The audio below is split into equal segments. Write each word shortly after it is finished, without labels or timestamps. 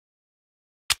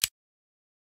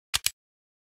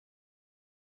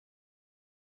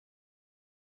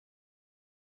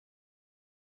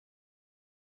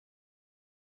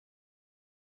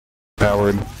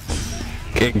powered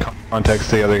in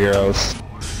context to the other heroes.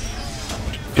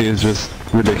 She is just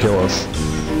ridiculous.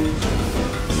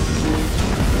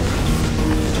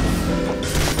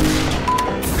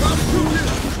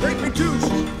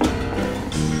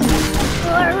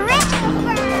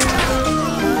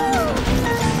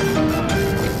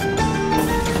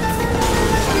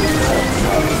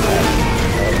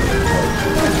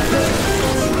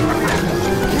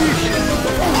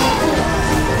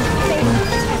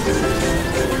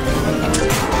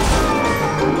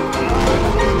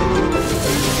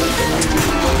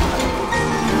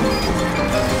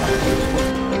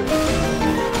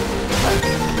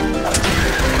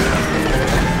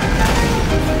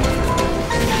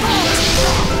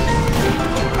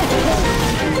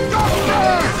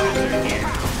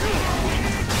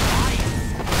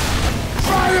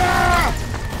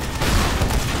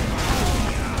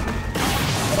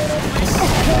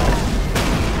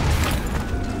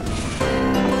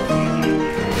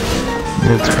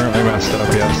 It's currently messed up,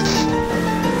 yes.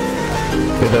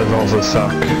 It does also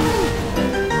suck.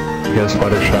 Yes,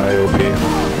 Fluttershy OP.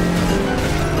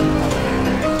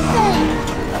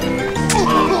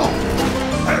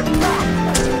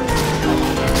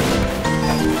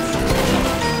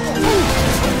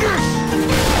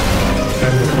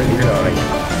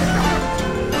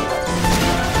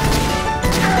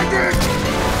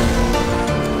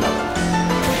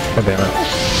 God damn it.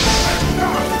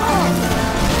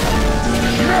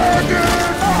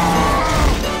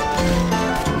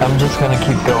 I'm just gonna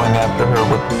keep going after her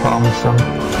with the Thompson.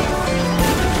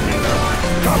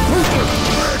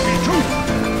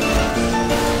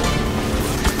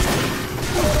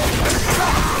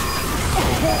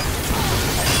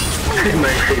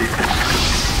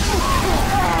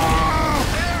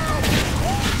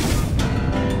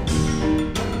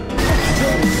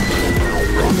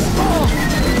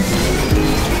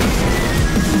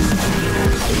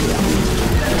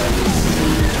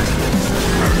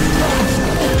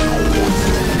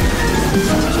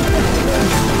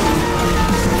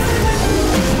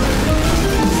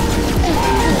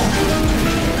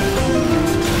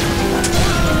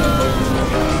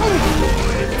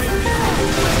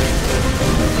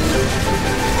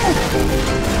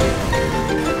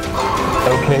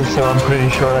 Okay, so I'm pretty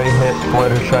sure I hit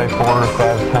Fluttershy 4 or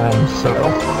 5 times, so...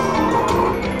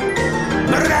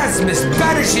 Erasmus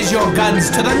banishes your guns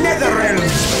to the nether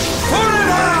realms!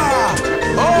 Forever!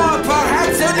 Or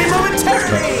perhaps only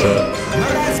momentarily!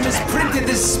 Erasmus printed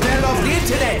this spell off the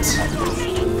internet!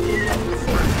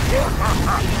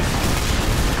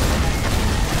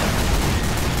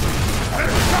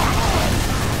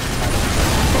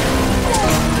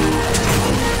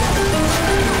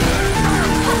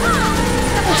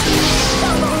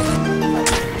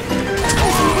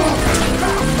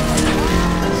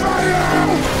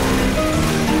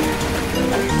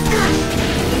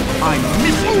 I'm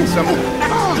missing some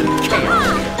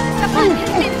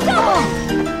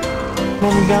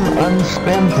Well, we got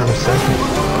unspammed for a second.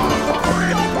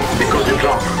 Because you're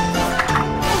drunk.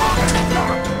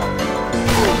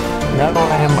 Now I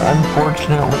am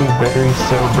unfortunately very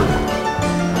sober.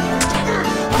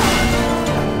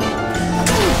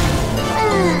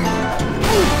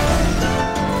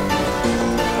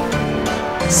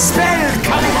 spell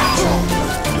coming out!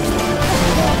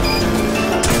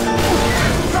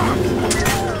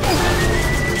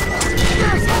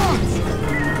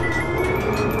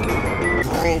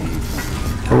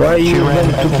 Why you ran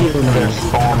want to kill their me?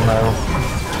 spawn though,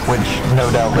 which no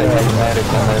doubt they had a medic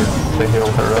in there to heal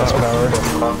her up.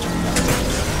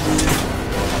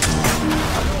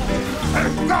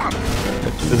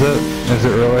 Is it? Is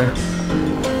it really?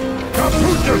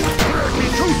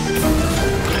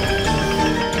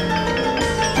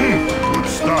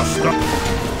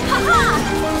 Haha!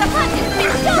 The hunt has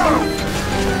been stolen!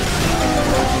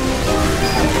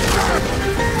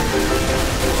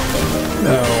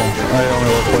 No, I only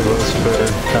will play this for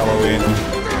Halloween.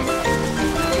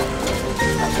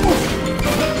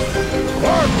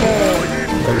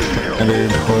 Their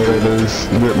standard, what it is, a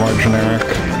bit more generic.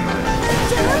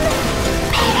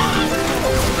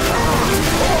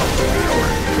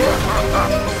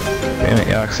 Damn it,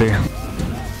 Yaxie.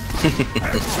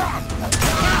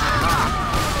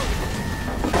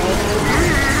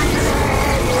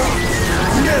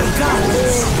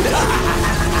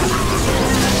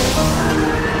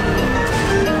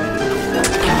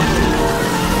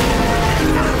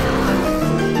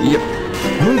 Yep.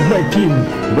 Move my team.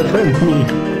 Defend me.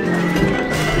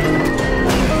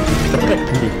 Protect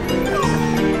me.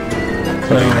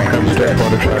 Damn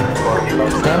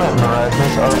it,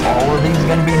 Erasmus, are all of these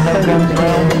gonna be no guns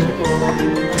rounds?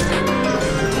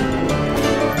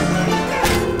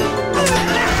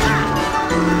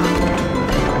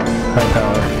 High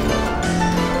power.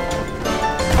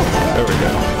 There we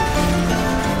go.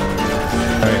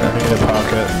 Alright, I need a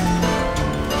pocket.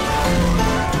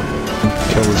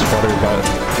 Kill this flutter butt.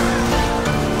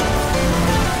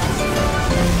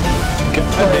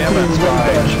 God damn it,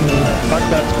 spy! Fuck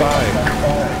that spy!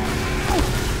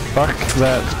 Fuck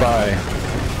that spy!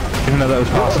 Even though that was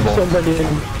possible. Somebody...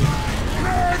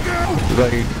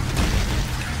 Like...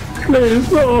 Please,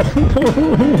 no!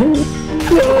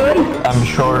 I'm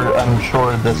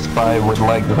sure the spy would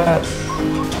like that.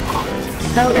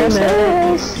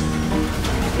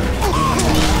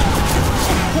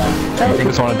 I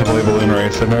just wanted to play balloon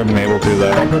race. I've never been able to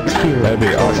though. That'd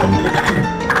be awesome.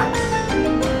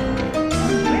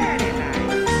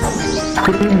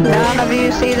 None of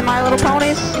you see the My Little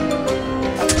Ponies?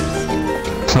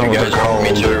 It's not what they're called.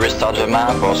 Me to restart the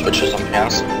map or switch to something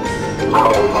else?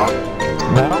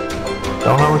 No?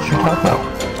 Don't know what you're talking about.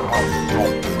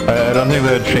 I don't think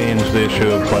that would change the issue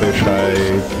of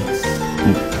Fluttershy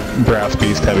Brass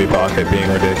Beast Heavy Pocket being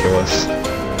ridiculous.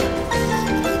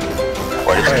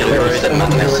 What is Killer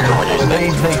Madness?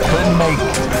 They could make,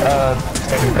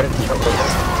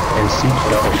 And see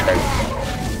Fluttershy.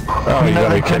 Oh, you gotta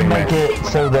they be could kidding me. make it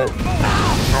so that...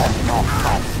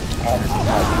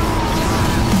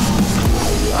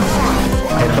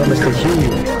 I promise to heal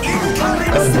you.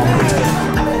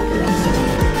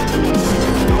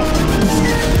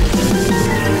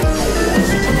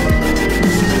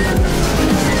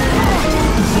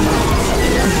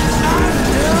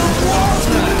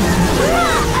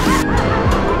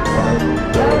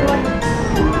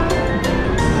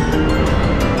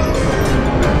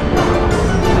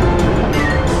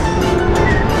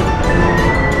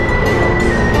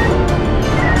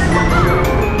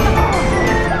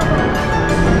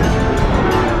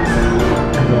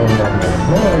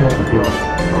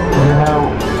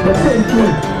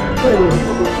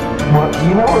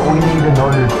 You know what we need in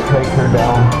order to take her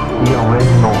down? The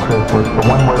original Chrysalis, the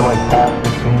one where like half the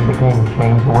scene became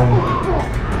changeling.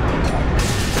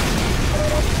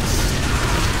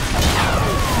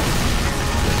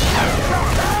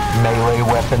 Melee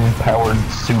weapon powered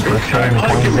super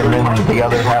changelings, and then the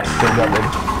other half still got the...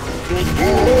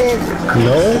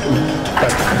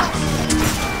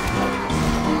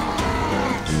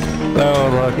 Oh,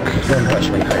 look. Don't touch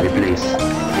me, Heidi, please.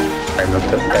 I'm not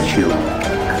gonna touch you.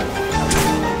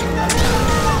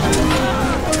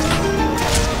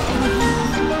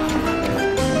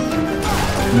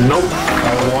 Nope. I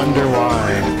wonder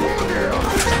why.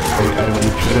 I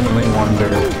legitimately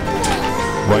wonder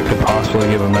what could possibly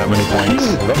give him that many points.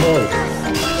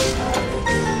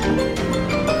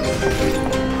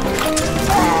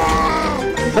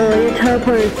 Oh, your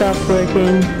teleporter stopped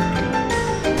working.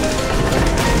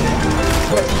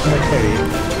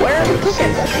 Where are the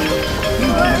tickets?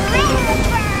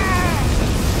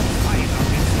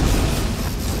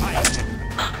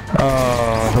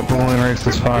 Oh, the balloon race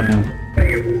is fun.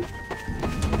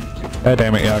 God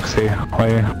damn it, Yaxi.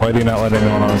 Why do you not let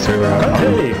anyone on the server have fun?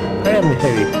 Heavy! I am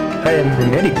heavy. I am the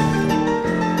medic.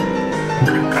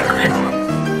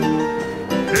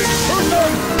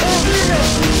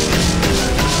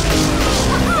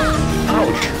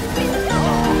 Ouch!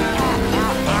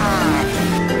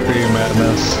 Free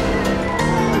madness.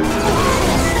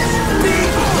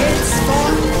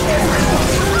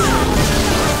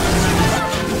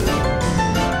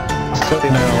 So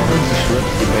no,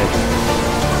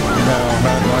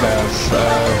 not as.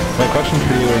 My question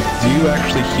for you is, do you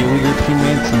actually heal your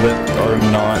teammates that are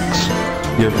not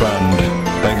your friend?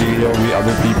 Like, do you heal the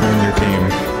other people in your team?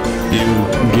 Do you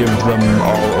give them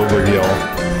all over heal?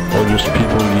 Or just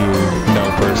people you know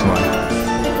personally?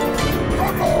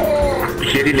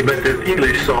 He really better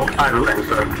English, so I will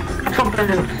answer.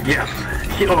 Sometimes, yes,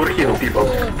 he overheal people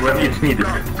when it's needed.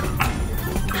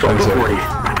 So don't worry.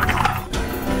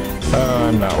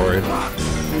 I'm not worried.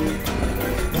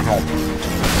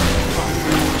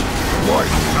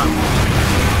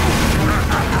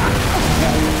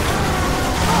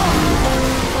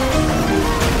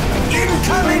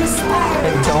 Incoming spy!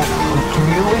 Hey, can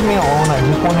you leave me alone? I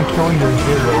just want to kill your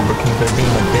hero because they're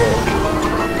being a dick.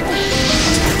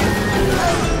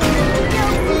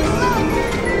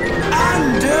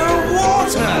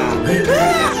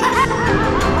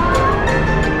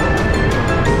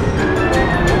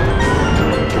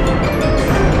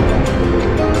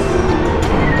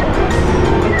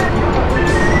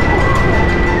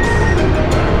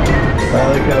 I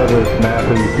like how this map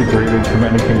is degraded from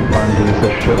anything fun to just a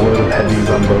shitload of heavies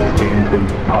on both teams and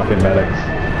pocket medics.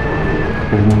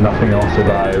 Because nothing else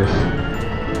survives.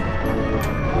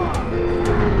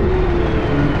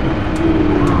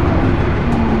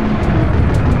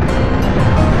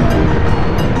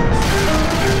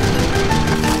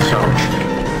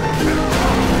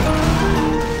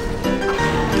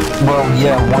 Well,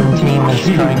 yeah, one team is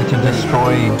trying to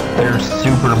destroy their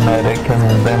super medic, and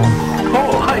then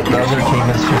the other team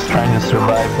is just trying to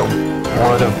survive the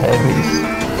flood of heavies.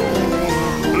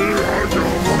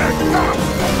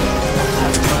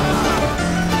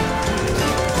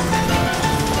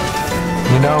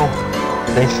 You know,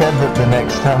 they said that the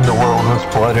next time the world was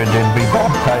flooded, it'd be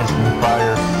baptized in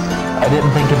fire. I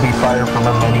didn't think it'd be fire from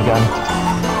a minigun.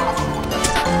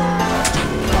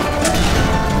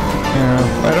 Yeah,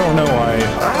 I don't know why.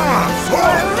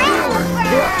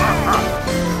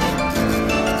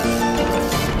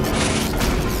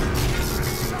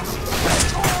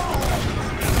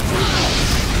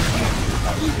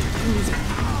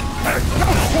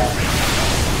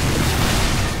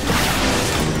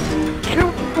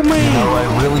 No, I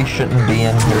really shouldn't be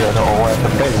in here at all. I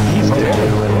have things to do,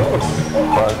 and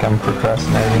fuck, I'm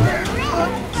procrastinating.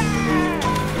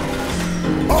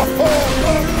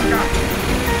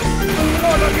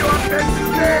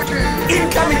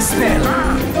 Incoming spell!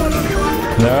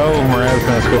 No,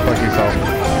 Mraz, go fuck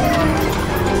yourself.